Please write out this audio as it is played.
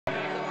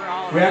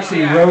We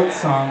actually wrote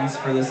songs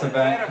for this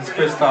event because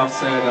Christoph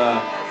said,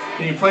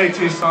 "Can you play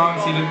 2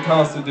 songs?" He didn't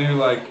tell us to do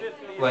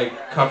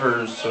like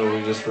covers, so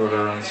we just wrote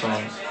our own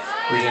songs.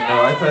 We didn't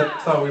know. I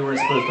thought we weren't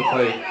supposed to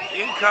play.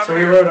 So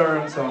we wrote our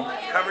own song.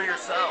 Cover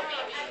yourself.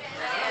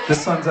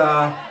 This one's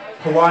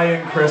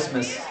Hawaiian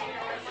Christmas.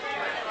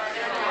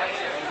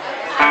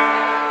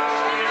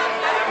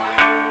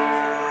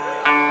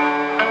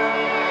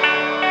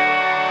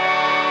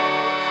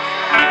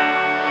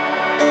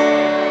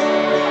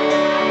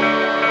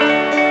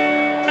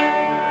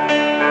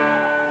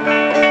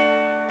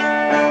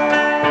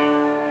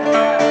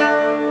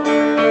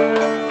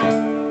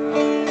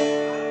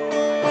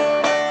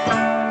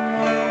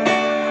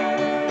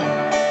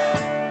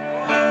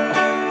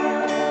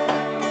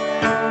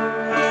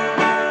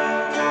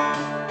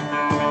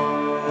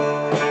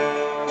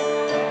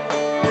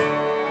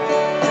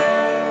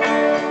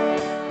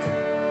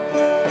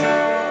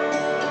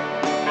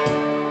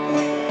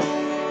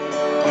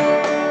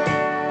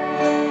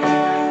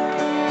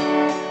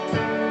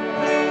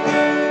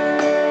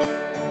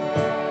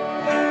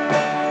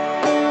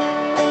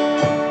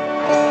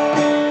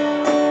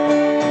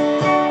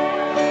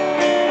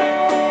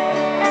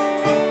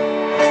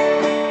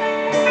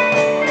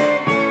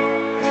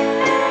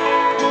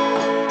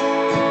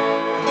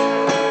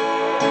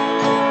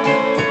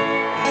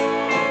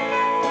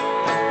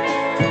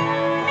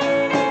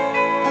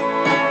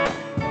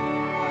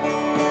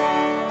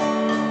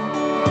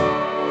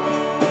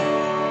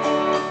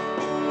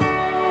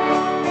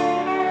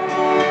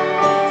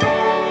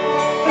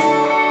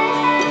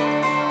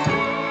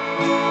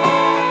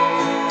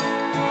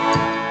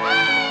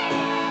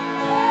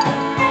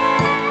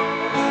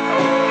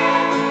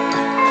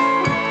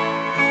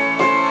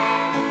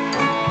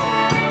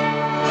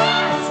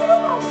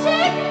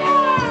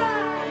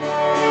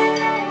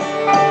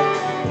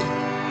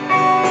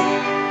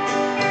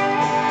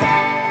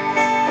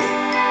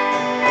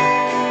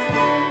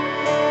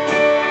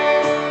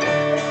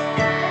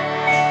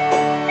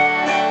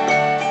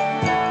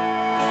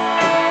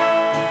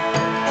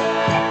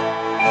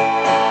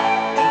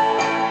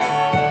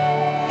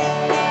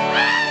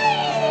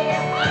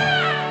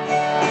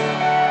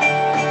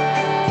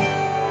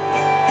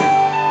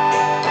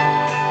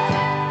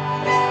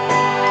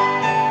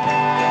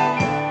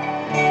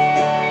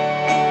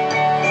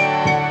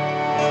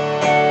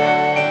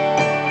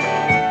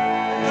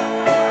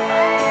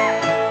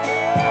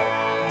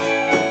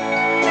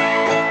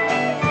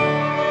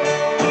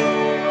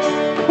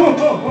 Ho,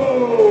 ho,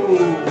 ho!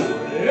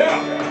 Yeah!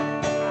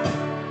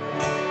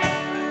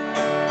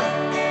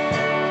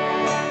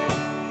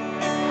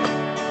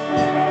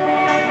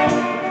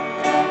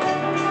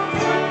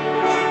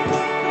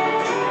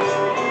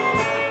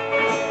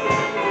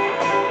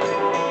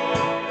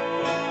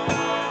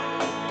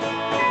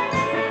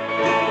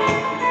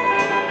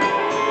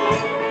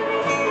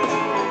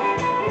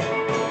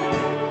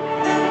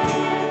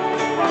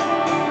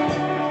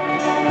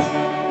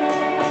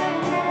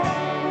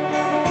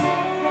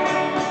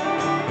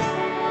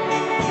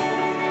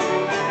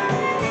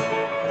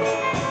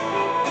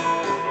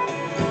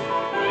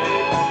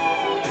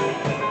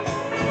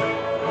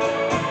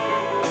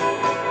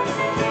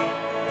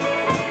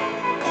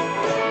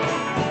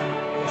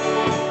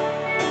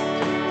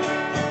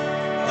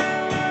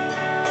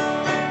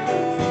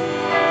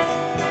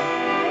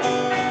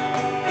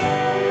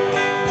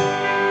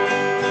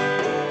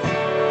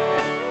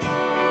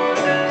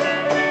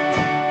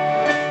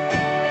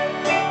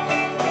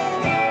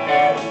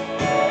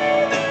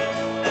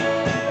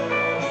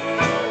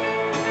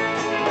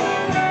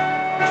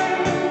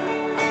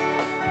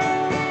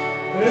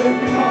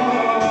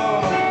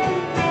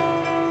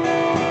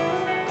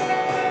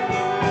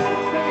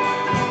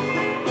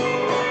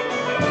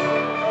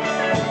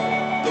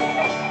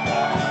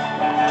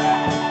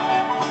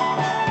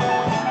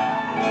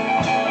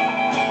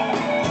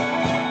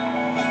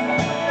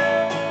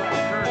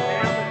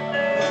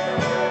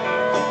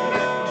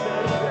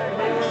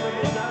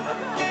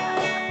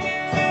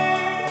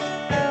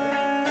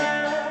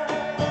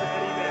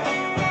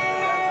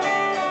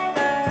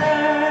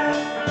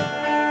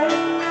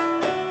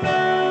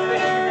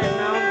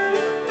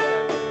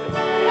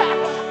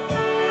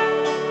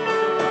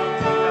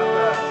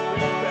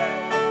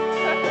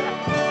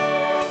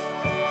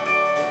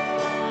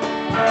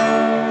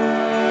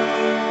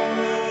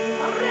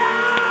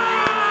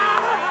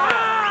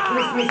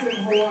 Christmas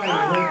in Hawaii,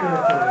 right there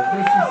for you.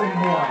 Christmas in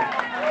Hawaii.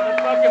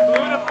 Fucking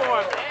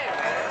Bluniform.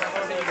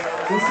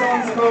 This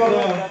song's called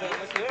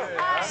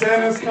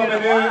Santa's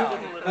Coming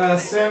In.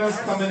 Santa's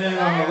coming in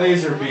on a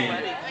laser beam.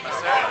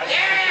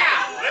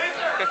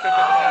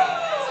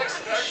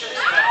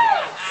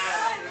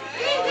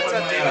 What's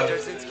up, David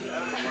Dersinski?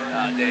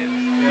 Dave.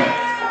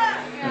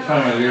 Yeah. I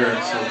found my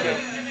lyrics. Okay.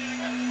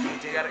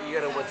 You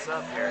got a what's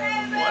up here.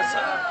 What's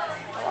up?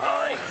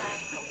 Hi.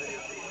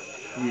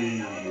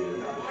 Yeah.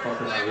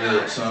 Fucking my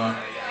lyrics, huh?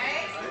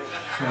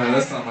 No,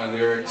 that's not my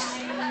lyrics.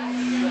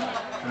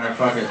 Alright,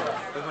 fuck it.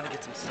 We want to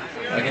get some stuff.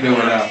 I can do it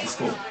without. It's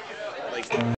cool.